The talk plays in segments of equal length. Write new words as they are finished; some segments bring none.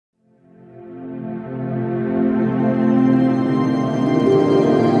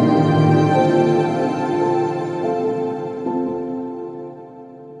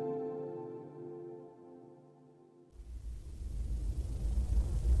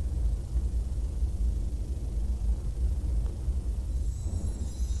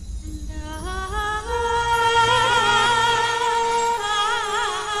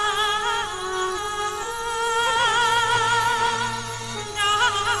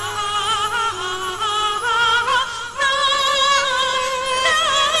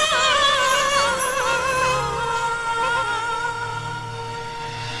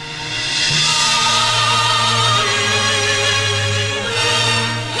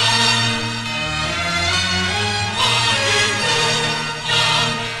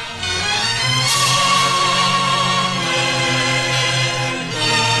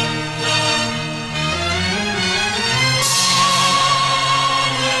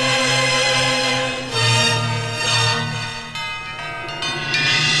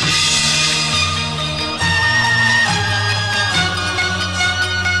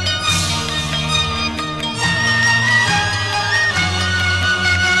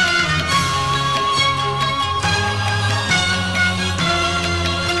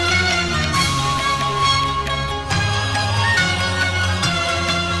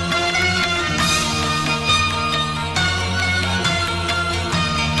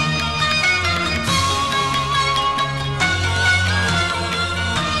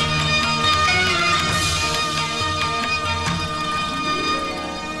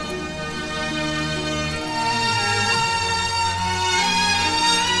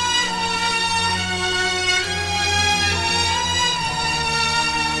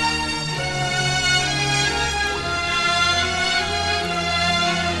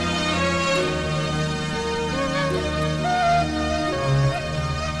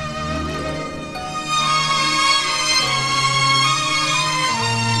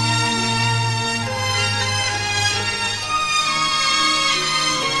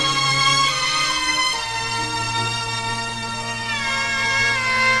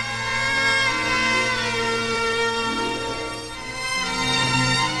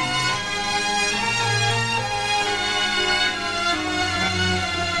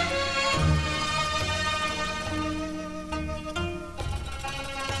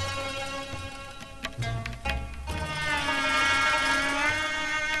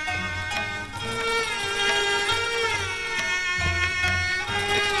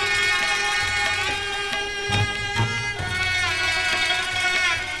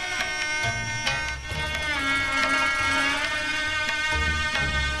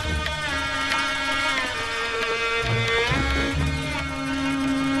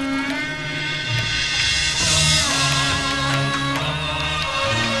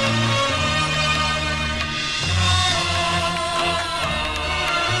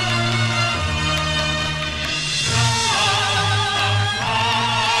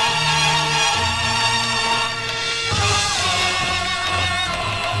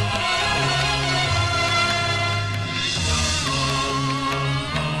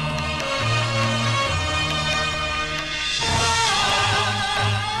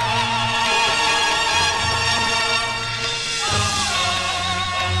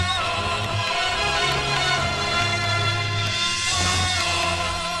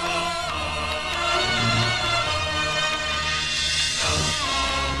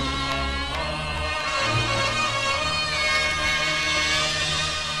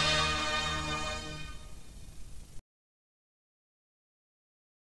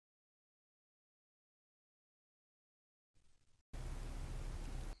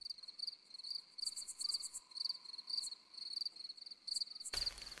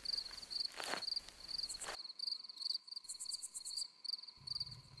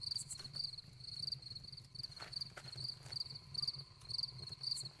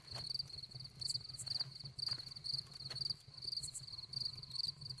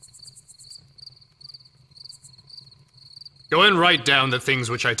Go and write down the things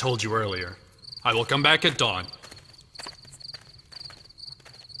which I told you earlier. I will come back at dawn.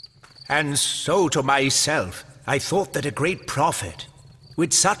 And so to myself, I thought that a great prophet,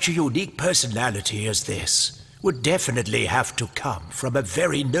 with such a unique personality as this, would definitely have to come from a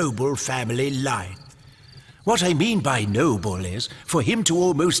very noble family line. What I mean by noble is for him to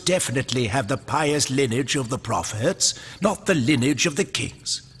almost definitely have the pious lineage of the prophets, not the lineage of the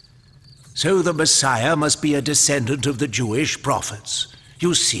kings. So the Messiah must be a descendant of the Jewish prophets.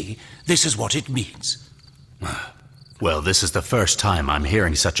 You see, this is what it means. Well, this is the first time I'm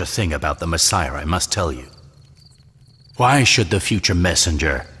hearing such a thing about the Messiah, I must tell you. Why should the future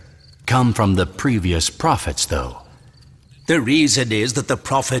messenger come from the previous prophets, though? The reason is that the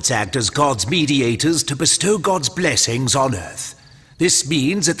prophets act as God's mediators to bestow God's blessings on earth. This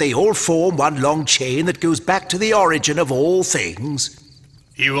means that they all form one long chain that goes back to the origin of all things.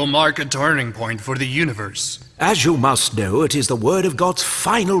 He will mark a turning point for the universe. As you must know, it is the word of God's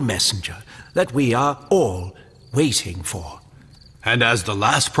final messenger that we are all waiting for. And as the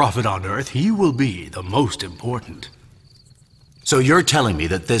last prophet on earth, he will be the most important. So you're telling me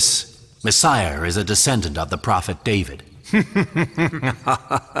that this Messiah is a descendant of the prophet David?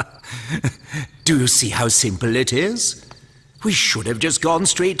 Do you see how simple it is? We should have just gone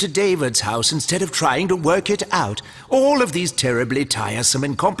straight to David's house instead of trying to work it out. All of these terribly tiresome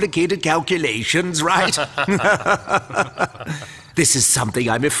and complicated calculations, right? This is something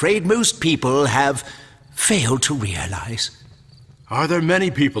I'm afraid most people have failed to realize. Are there many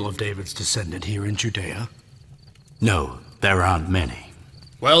people of David's descendant here in Judea? No, there aren't many.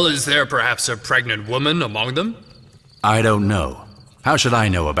 Well, is there perhaps a pregnant woman among them? I don't know. How should I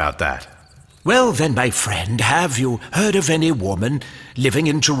know about that? Well then, my friend, have you heard of any woman living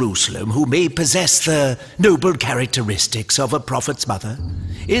in Jerusalem who may possess the noble characteristics of a prophet's mother?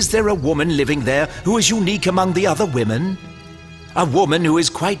 Is there a woman living there who is unique among the other women? A woman who is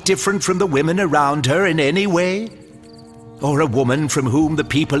quite different from the women around her in any way? Or a woman from whom the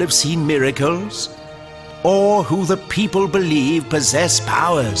people have seen miracles? Or who the people believe possess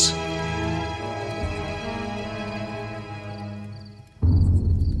powers?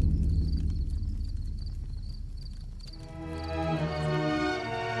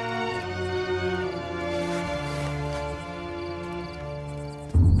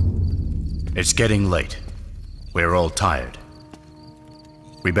 It's getting late. We're all tired.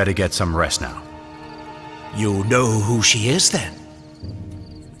 We better get some rest now. You know who she is, then?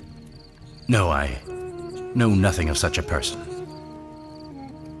 No, I know nothing of such a person.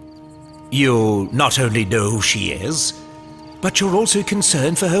 You not only know who she is, but you're also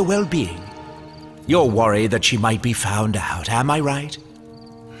concerned for her well-being. You're worried that she might be found out, am I right?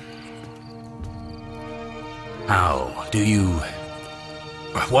 How do you...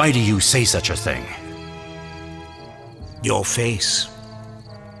 Why do you say such a thing? Your face.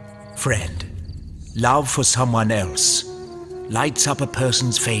 Friend, love for someone else lights up a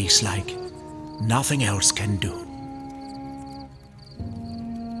person's face like nothing else can do.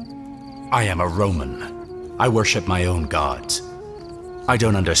 I am a Roman. I worship my own gods. I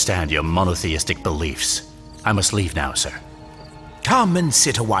don't understand your monotheistic beliefs. I must leave now, sir. Come and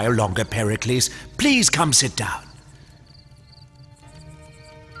sit a while longer, Pericles. Please come sit down.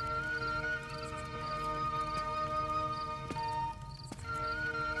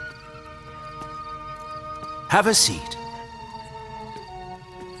 Have a seat.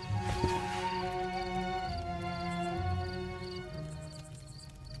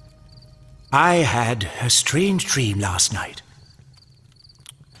 I had a strange dream last night.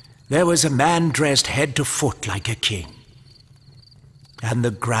 There was a man dressed head to foot like a king. And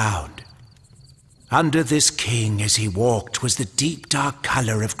the ground under this king as he walked was the deep dark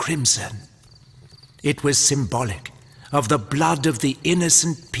color of crimson. It was symbolic of the blood of the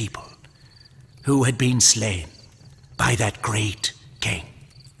innocent people who had been slain by that great king.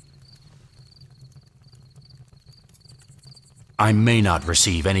 I may not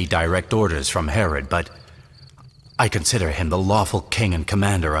receive any direct orders from Herod, but I consider him the lawful king and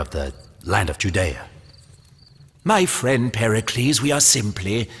commander of the land of Judea. My friend Pericles, we are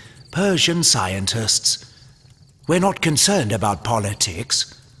simply Persian scientists. We're not concerned about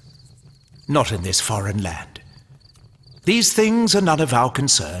politics. Not in this foreign land. These things are none of our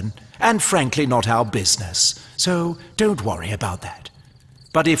concern, and frankly not our business, so don't worry about that.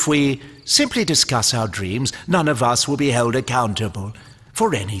 But if we simply discuss our dreams, none of us will be held accountable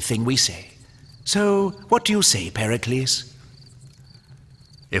for anything we say. So, what do you say, Pericles?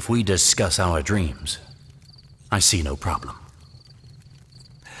 If we discuss our dreams, I see no problem.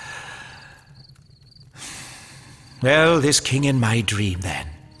 Well, this king in my dream, then,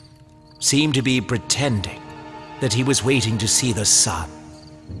 seemed to be pretending that he was waiting to see the sun.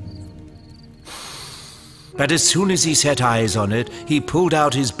 But as soon as he set eyes on it, he pulled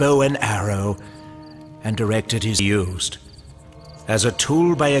out his bow and arrow and directed his used as a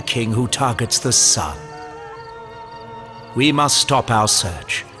tool by a king who targets the sun. We must stop our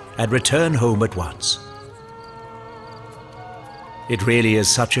search and return home at once. It really is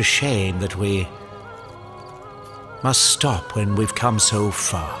such a shame that we must stop when we've come so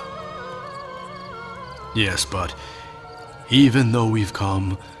far. Yes, but even though we've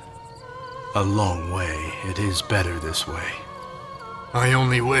come a long way, it is better this way. My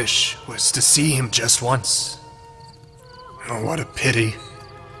only wish was to see him just once. Oh, what a pity.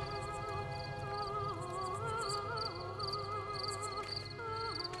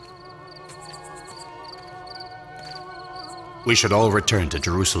 We should all return to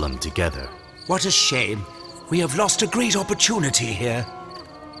Jerusalem together. What a shame. We have lost a great opportunity here.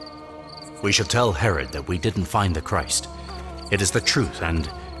 We should tell Herod that we didn't find the Christ. It is the truth, and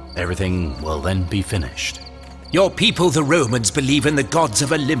everything will then be finished. Your people, the Romans, believe in the gods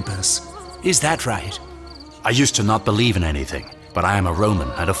of Olympus. Is that right? I used to not believe in anything, but I am a Roman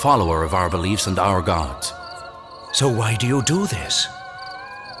and a follower of our beliefs and our gods. So why do you do this?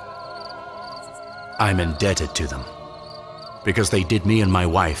 I'm indebted to them, because they did me and my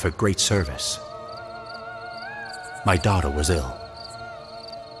wife a great service. My daughter was ill.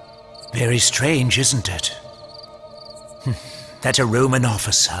 Very strange, isn't it? That a Roman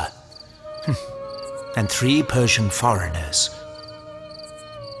officer and 3 Persian foreigners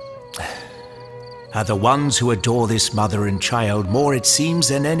are the ones who adore this mother and child more, it seems,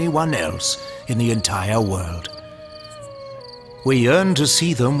 than anyone else in the entire world. We yearn to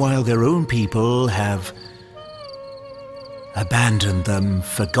see them while their own people have abandoned them,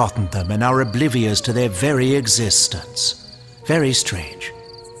 forgotten them, and are oblivious to their very existence. Very strange.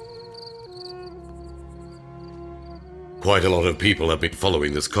 Quite a lot of people have been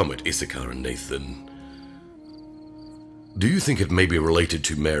following this comet, Issachar and Nathan. Do you think it may be related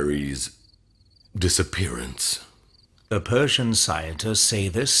to Mary's disappearance? The Persian scientists say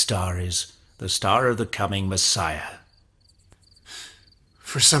this star is the star of the coming Messiah.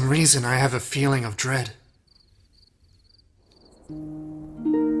 For some reason, I have a feeling of dread.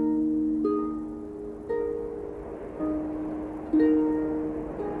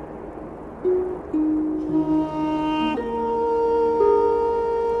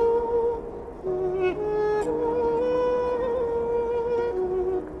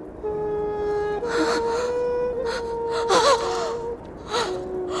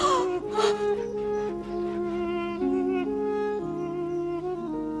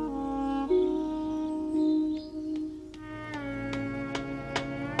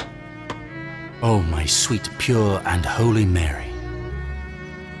 Oh, my sweet, pure, and holy Mary.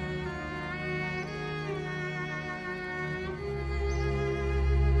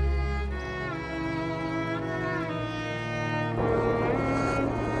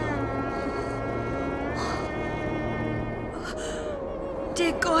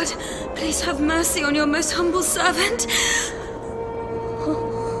 Dear God, please have mercy on your most humble servant.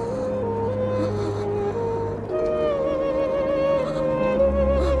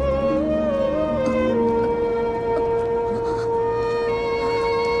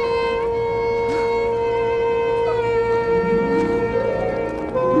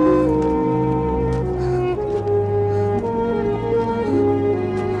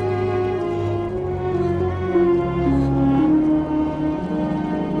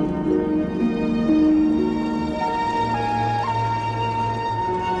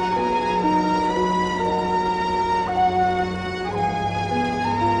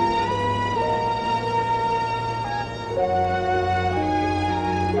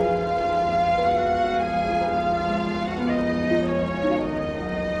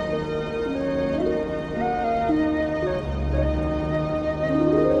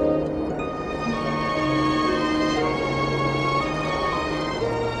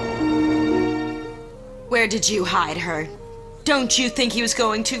 Where did you hide her? Don't you think he was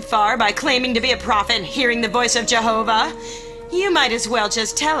going too far by claiming to be a prophet and hearing the voice of Jehovah? You might as well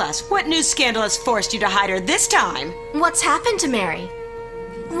just tell us. What new scandal has forced you to hide her this time? What's happened to Mary?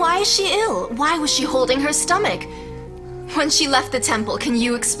 Why is she ill? Why was she holding her stomach? When she left the temple, can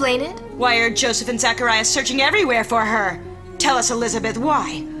you explain it? Why are Joseph and Zacharias searching everywhere for her? Tell us, Elizabeth,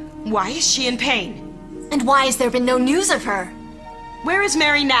 why? Why is she in pain? And why has there been no news of her? Where is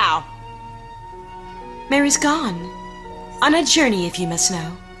Mary now? Mary's gone. On a journey, if you must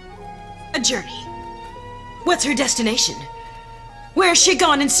know. A journey? What's her destination? Where's she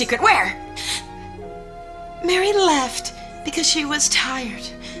gone in secret? Where? Mary left because she was tired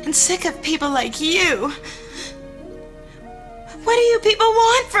and sick of people like you. What do you people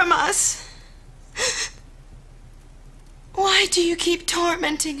want from us? Why do you keep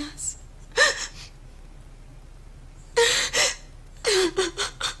tormenting us?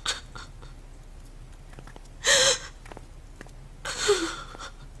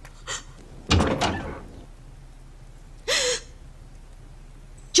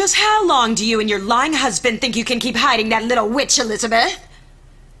 Just how long do you and your lying husband think you can keep hiding that little witch, Elizabeth?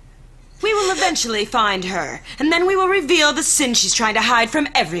 We will eventually find her, and then we will reveal the sin she's trying to hide from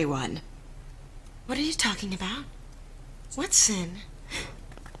everyone. What are you talking about? What sin?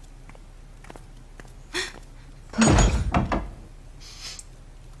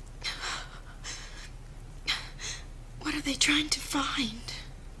 What are they trying to find?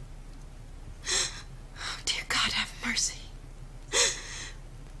 Oh, dear God, have mercy.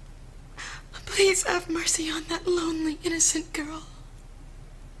 Please have mercy on that lonely, innocent girl.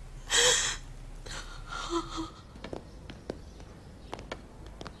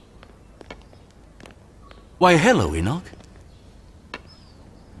 Why, hello, Enoch.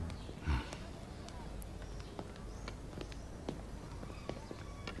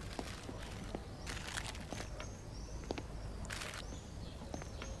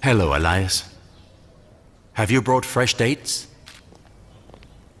 Hello, Elias. Have you brought fresh dates?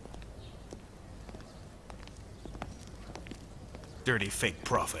 Dirty fake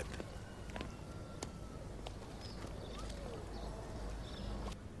prophet.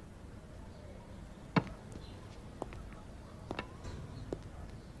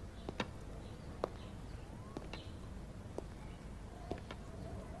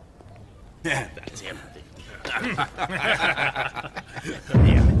 That's him.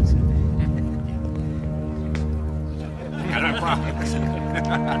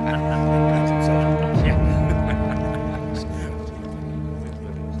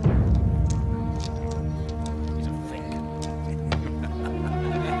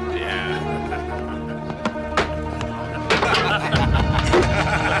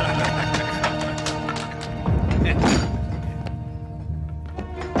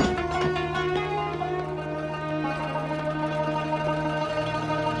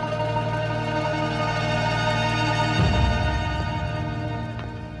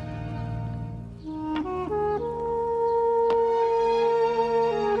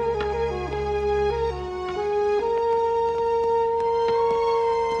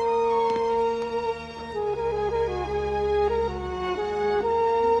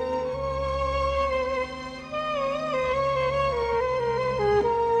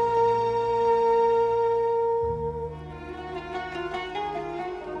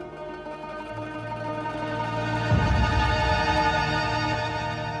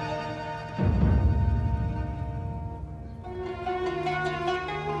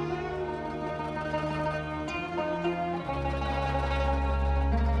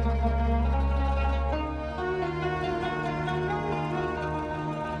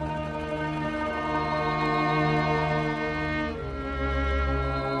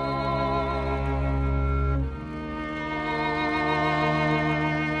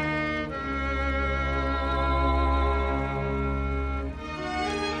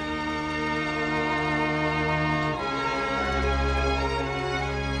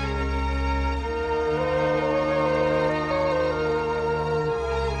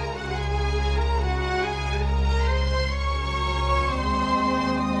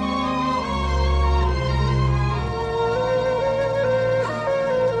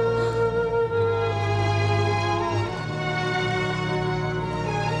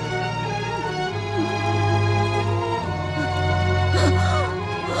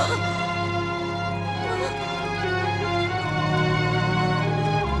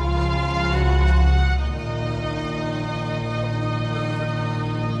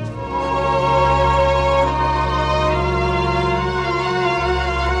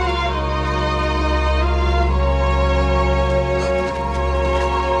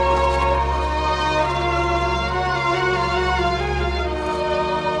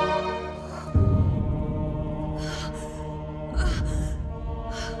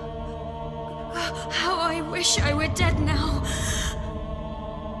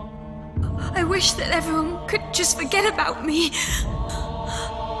 I wish that everyone could just forget about me.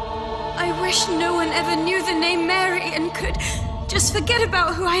 I wish no one ever knew the name Mary and could just forget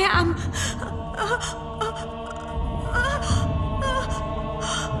about who I am.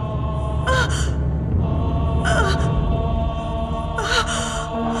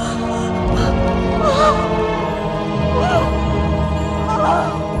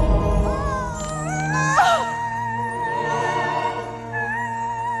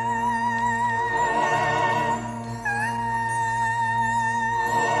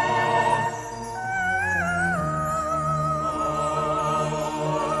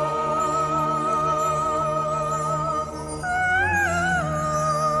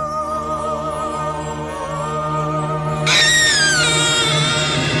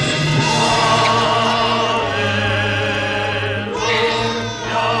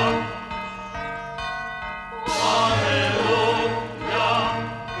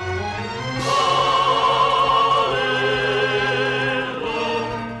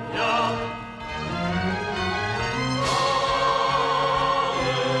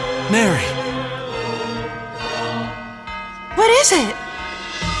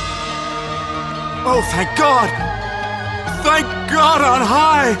 Oh, thank God! Thank God on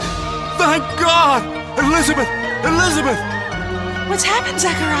high! Thank God! Elizabeth! Elizabeth! What's happened,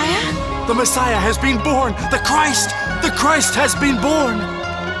 Zechariah? The Messiah has been born! The Christ has been born!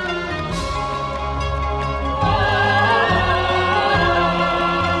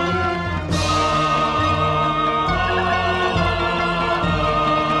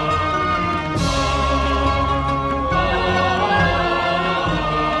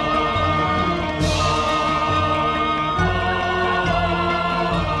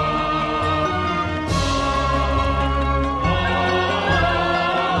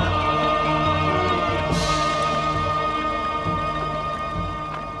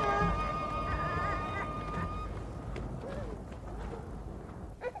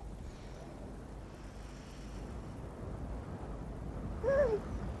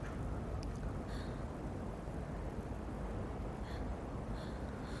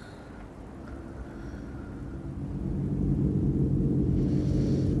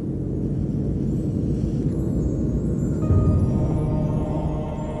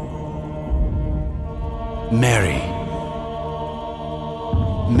 Mary.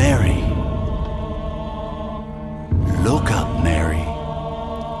 Mary. Look up, Mary.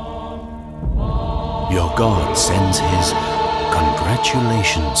 Your God sends his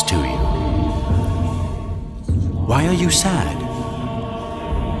congratulations to you. Why are you sad?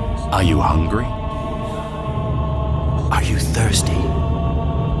 Are you hungry? Are you thirsty?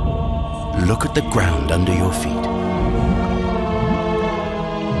 Look at the ground under your feet.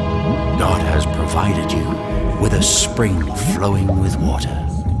 God has provided you with a spring flowing with water.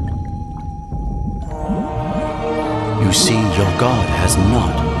 You see, your God has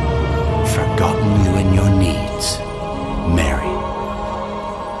not forgotten you in your needs, Mary.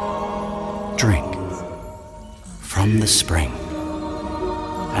 Drink from the spring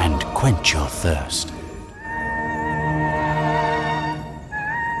and quench your thirst.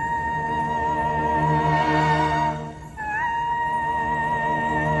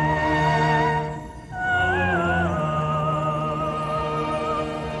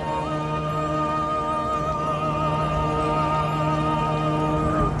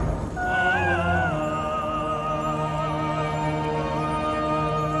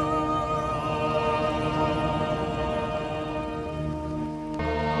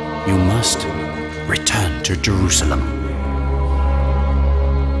 You must return to Jerusalem.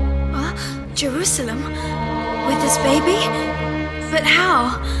 Jerusalem? With this baby? But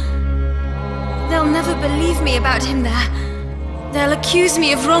how? They'll never believe me about him there. They'll accuse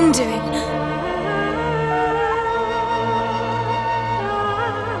me of wrongdoing.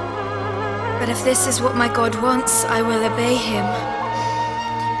 But if this is what my God wants, I will obey him.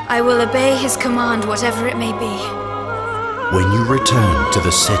 I will obey his command, whatever it may be. When you return to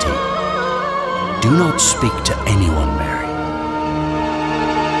the city, do not speak to anyone, Mary.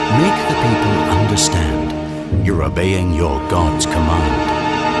 Make the people understand you're obeying your God's command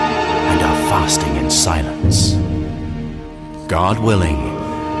and are fasting in silence. God willing,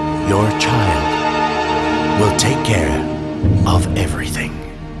 your child will take care of everything.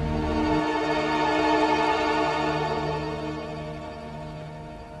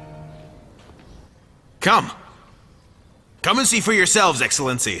 Come. Come and see for yourselves,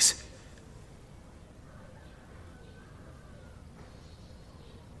 Excellencies.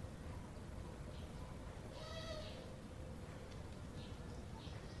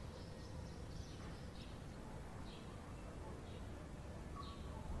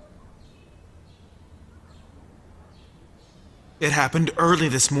 It happened early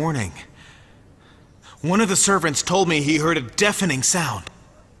this morning. One of the servants told me he heard a deafening sound.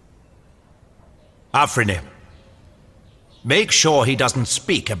 Afranim, make sure he doesn't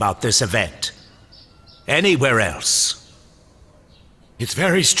speak about this event anywhere else. It's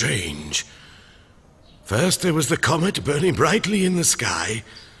very strange. First there was the comet burning brightly in the sky,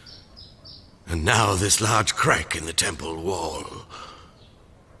 and now this large crack in the temple wall.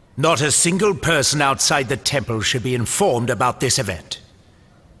 Not a single person outside the temple should be informed about this event.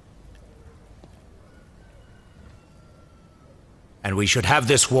 And we should have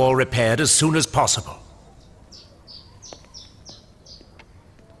this wall repaired as soon as possible.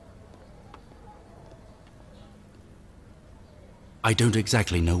 I don't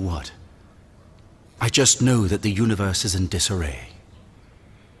exactly know what. I just know that the universe is in disarray.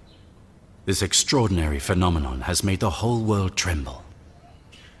 This extraordinary phenomenon has made the whole world tremble.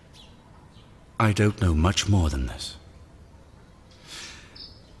 I don't know much more than this.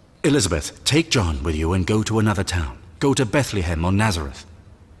 Elizabeth, take John with you and go to another town. Go to Bethlehem or Nazareth.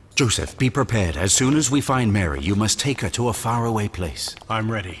 Joseph, be prepared. As soon as we find Mary, you must take her to a faraway place.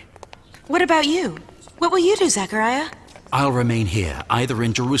 I'm ready. What about you? What will you do, Zechariah? I'll remain here, either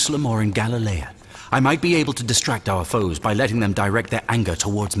in Jerusalem or in Galilee. I might be able to distract our foes by letting them direct their anger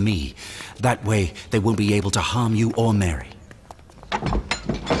towards me. That way, they won't be able to harm you or Mary.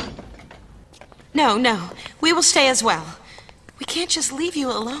 No. We will stay as well. We can't just leave you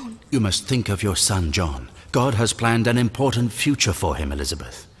alone. You must think of your son, John. God has planned an important future for him,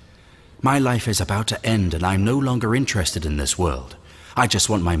 Elizabeth. My life is about to end, and I'm no longer interested in this world. I just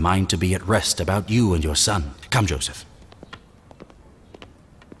want my mind to be at rest about you and your son. Come, Joseph.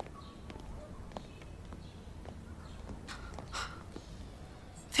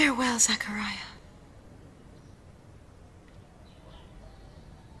 Farewell, Zechariah.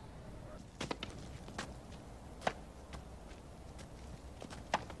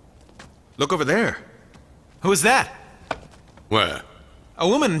 Look over there. Who is that? Where? A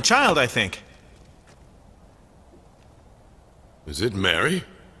woman and child, I think. Is it Mary?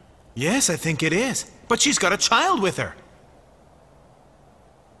 Yes, I think it is. But she's got a child with her.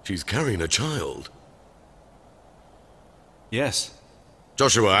 She's carrying a child. Yes.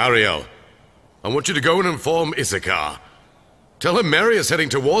 Joshua, Ariel, I want you to go and inform Issachar. Tell him Mary is heading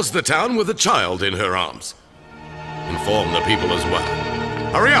towards the town with a child in her arms. Inform the people as well.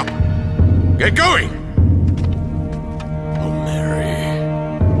 Hurry up! Get going! Oh, Mary.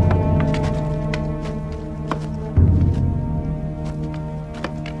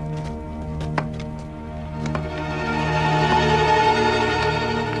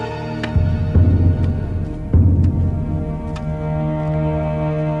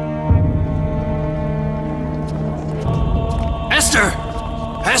 Esther!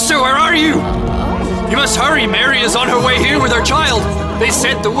 Esther, where are you? You must hurry. Mary is on her way here with her child. They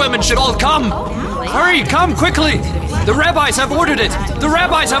said the women should all come. Hurry, come quickly. The rabbis have ordered it. The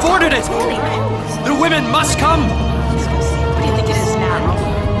rabbis have ordered it. The women must come. What do you think it is now?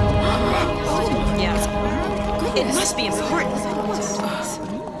 Yeah. It must be important.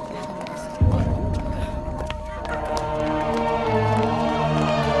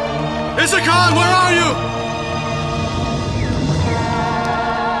 Issachar, where are you?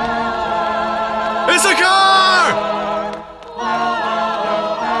 Issachar!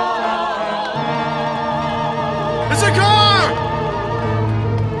 Issachar!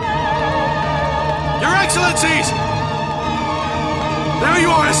 Your Excellencies! There you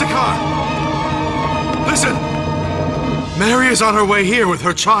are, Issachar! Listen! Mary is on her way here with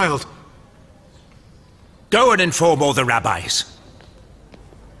her child. Go and inform all the rabbis.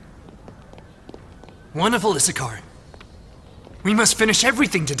 Wonderful, Issachar. We must finish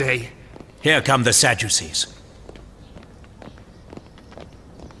everything today. Here come the Sadducees.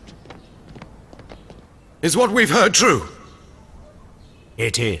 Is what we've heard true?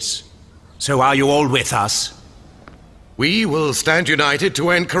 It is. So are you all with us? We will stand united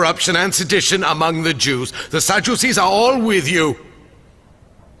to end corruption and sedition among the Jews. The Sadducees are all with you.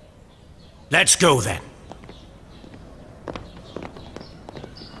 Let's go then.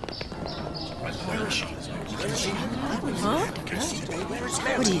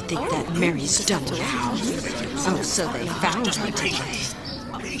 What do you think that Mary's done now? Oh, so they found her.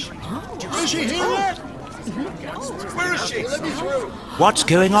 Is she here yet? Where is she? Let me through. What's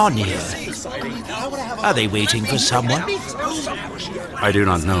going on here? Are they waiting for someone? I do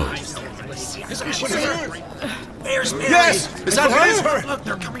not know. There's Mary. Yes! Is that her? Look,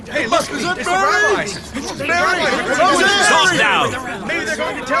 they're coming down. Hey, look, is that Mary? It's Mary! Stop now!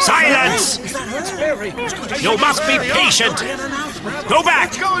 Silence! You must be patient. Go back!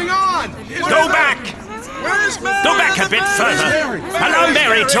 What's going on? Go back! Where is Mary? Go back a bit further. Allow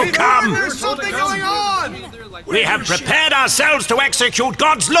Mary to come. There's something going on! We have prepared ourselves to execute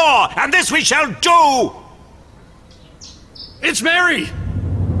God's law, and this we shall do! It's Mary!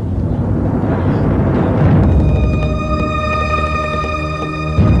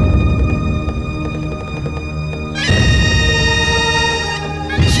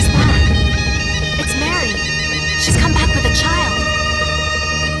 She's back. It's Mary. She's come back with a child.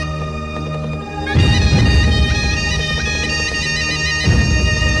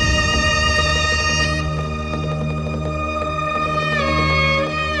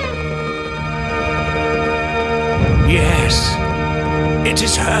 Yes, it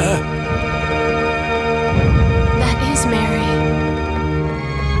is her. That is Mary.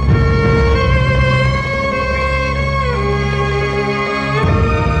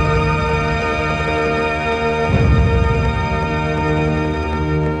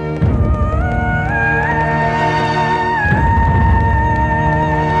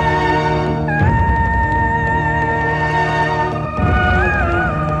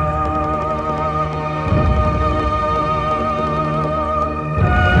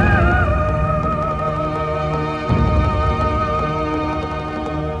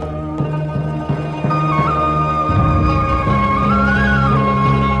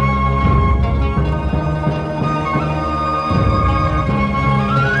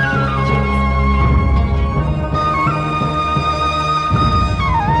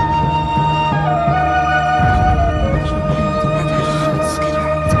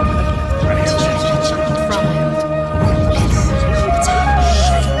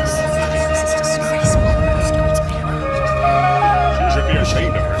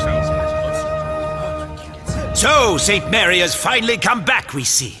 So St. Mary has finally come back, we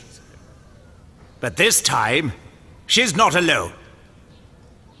see. But this time, she's not alone.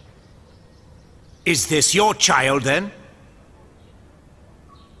 Is this your child, then?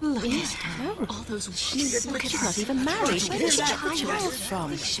 Look at her. All those she's not even married. Where did she get the child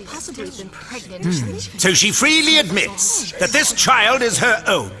from? She possibly been pregnant. So she freely admits that this child is her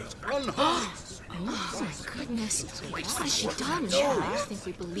own. Oh my goodness. What has she done? I think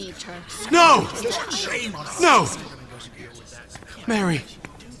we believed her. No! No! Mary,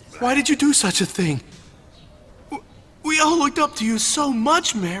 why did you do such a thing? We all looked up to you so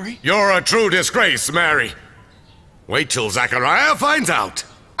much, Mary. You're a true disgrace, Mary. Wait till Zachariah finds out.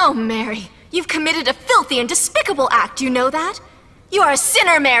 Oh, Mary, you've committed a filthy and despicable act, do you know that? You are a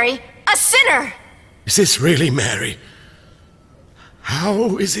sinner, Mary! A sinner! Is this really Mary?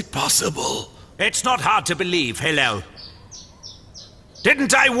 How is it possible? It's not hard to believe, Hillel.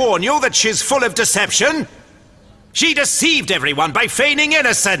 Didn't I warn you that she's full of deception? She deceived everyone by feigning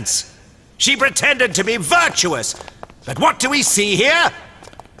innocence. She pretended to be virtuous. But what do we see here?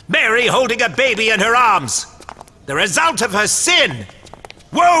 Mary holding a baby in her arms. The result of her sin.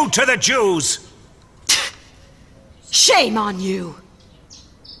 Woe to the Jews! Shame on you!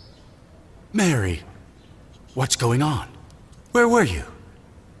 Mary, what's going on? Where were you?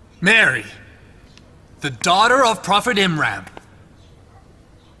 Mary, the daughter of Prophet Imram.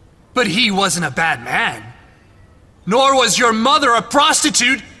 But he wasn't a bad man. Nor was your mother a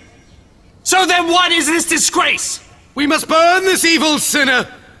prostitute. So then what is this disgrace? We must burn this evil sinner.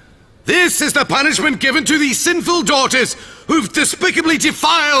 This is the punishment given to these sinful daughters who've despicably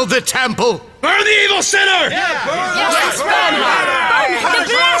defiled the temple. Burn the evil sinner! Yes, burn her! Burn her! The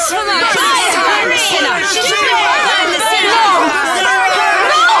blasphemer! Burn the sinner! She should burn the sinner! No!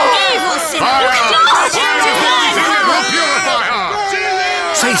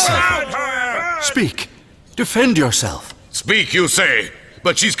 Say something. Speak. Defend yourself. Speak, you say,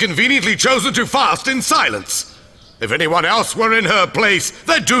 but she's conveniently chosen to fast in silence. If anyone else were in her place,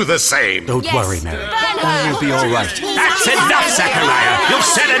 they'd do the same. Don't worry, Mary. All will be all right. That's enough, Zachariah! You've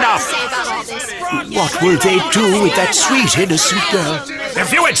said enough! What will they do with that sweet, innocent girl?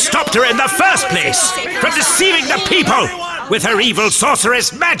 If you had stopped her in the first place, from deceiving the people with her evil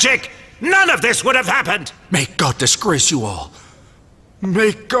sorceress magic, none of this would have happened! May God disgrace you all.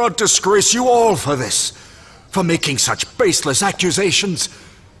 May God disgrace you all for this. For making such baseless accusations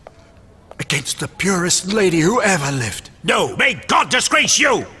against the purest lady who ever lived. No, may God disgrace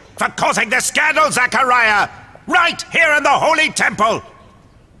you for causing the scandal, Zachariah, right here in the Holy Temple.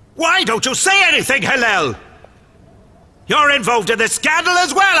 Why don't you say anything, Hillel? You're involved in this scandal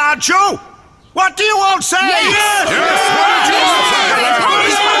as well, aren't you? What do you all say? Yes!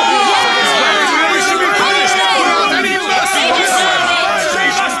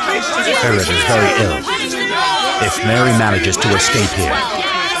 Herod is very ill. If Mary manages to escape here,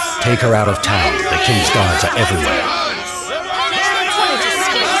 take her out of town. The king's guards are everywhere.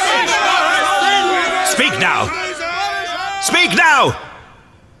 Speak now! Speak now!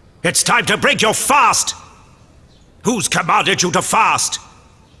 It's time to break your fast! Who's commanded you to fast?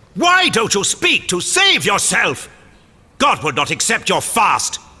 Why don't you speak to save yourself? God would not accept your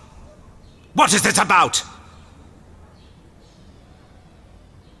fast. What is this about?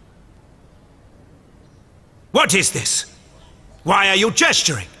 What is this? Why are you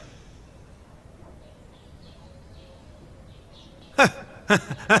gesturing?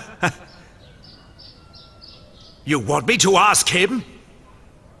 You want me to ask him?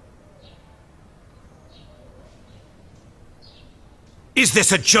 Is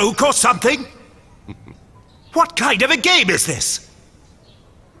this a joke or something? What kind of a game is this?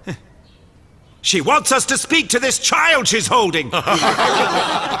 She wants us to speak to this child she's holding.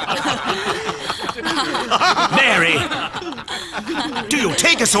 Mary, do you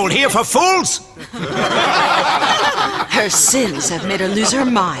take us all here for fools? Her sins have made her lose her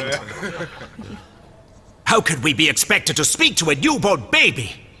mind. How could we be expected to speak to a newborn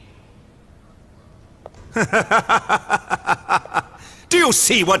baby? Do you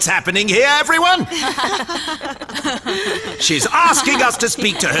see what's happening here, everyone? She's asking us to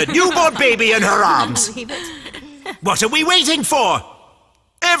speak to her newborn baby in her arms. What are we waiting for?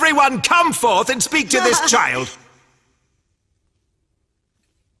 Everyone come forth and speak to this child.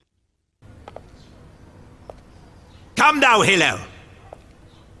 Come now, Hillel.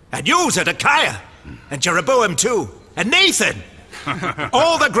 And you, Zedekiah. And Jeroboam too. And Nathan.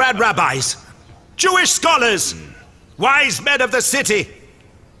 All the grand rabbis. Jewish scholars. Wise men of the city.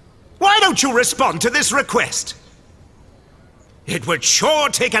 Why don't you respond to this request? It would sure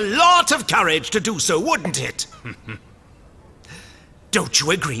take a lot of courage to do so, wouldn't it? Don't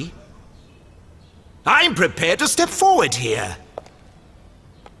you agree? I'm prepared to step forward here.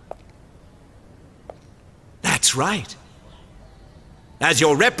 That's right. As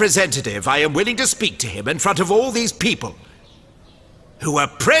your representative, I am willing to speak to him in front of all these people who are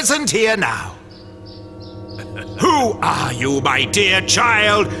present here now. Who are you, my dear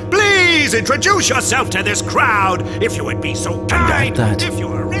child? Please introduce yourself to this crowd, if you would be so kind. And at that if you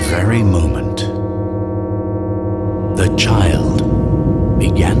are really... very moment, the child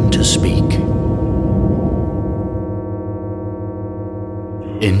began to speak.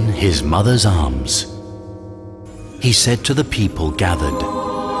 In his mother's arms, he said to the people gathered,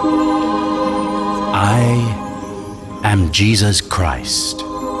 I am Jesus Christ.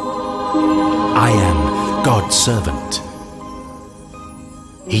 I am God's servant.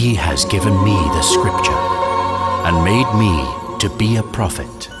 He has given me the scripture and made me to be a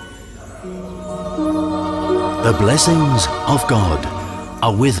prophet. The blessings of God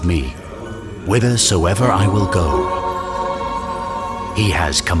are with me whithersoever I will go. He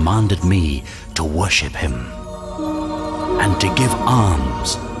has commanded me to worship him and to give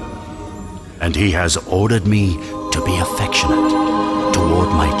alms, and he has ordered me to be affectionate toward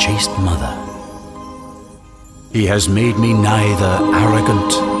my chaste mother. He has made me neither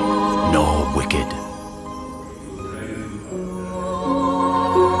arrogant nor wicked.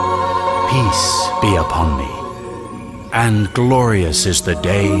 Peace be upon me, and glorious is the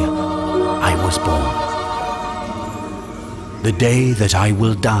day I was born, the day that I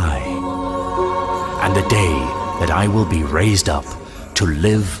will die, and the day that I will be raised up to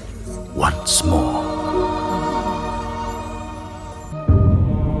live once more.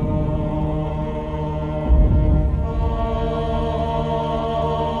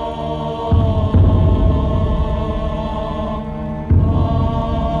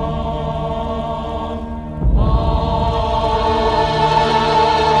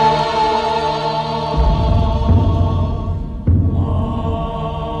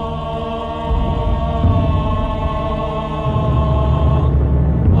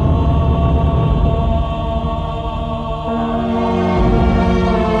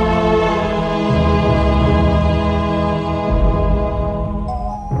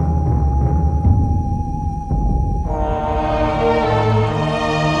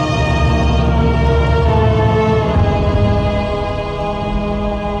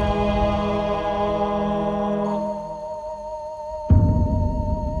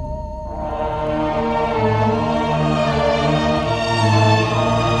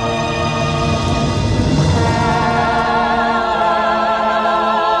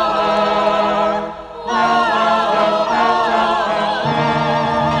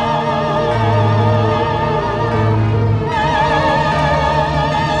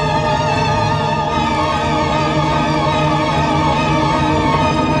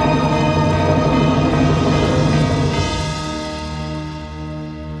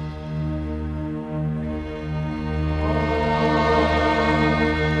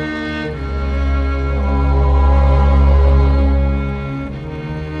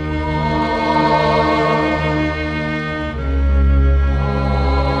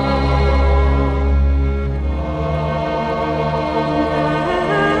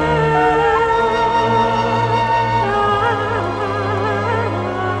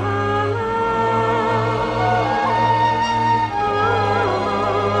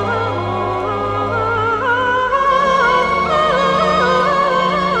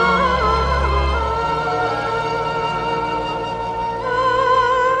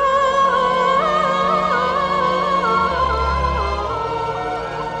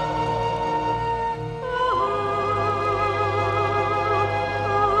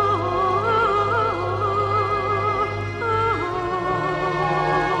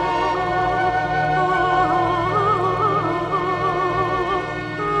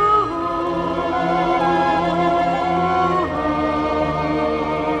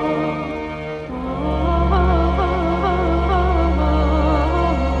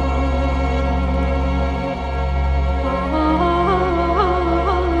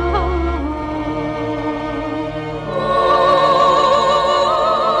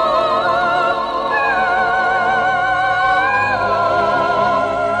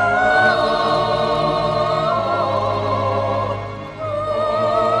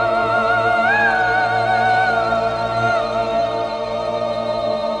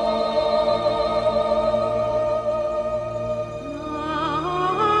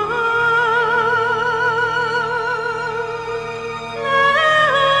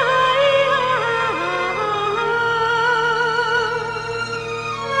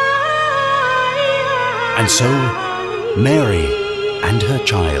 And so Mary and her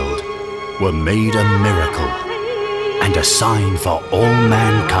child were made a miracle and a sign for all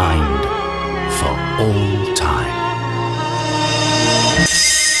mankind for all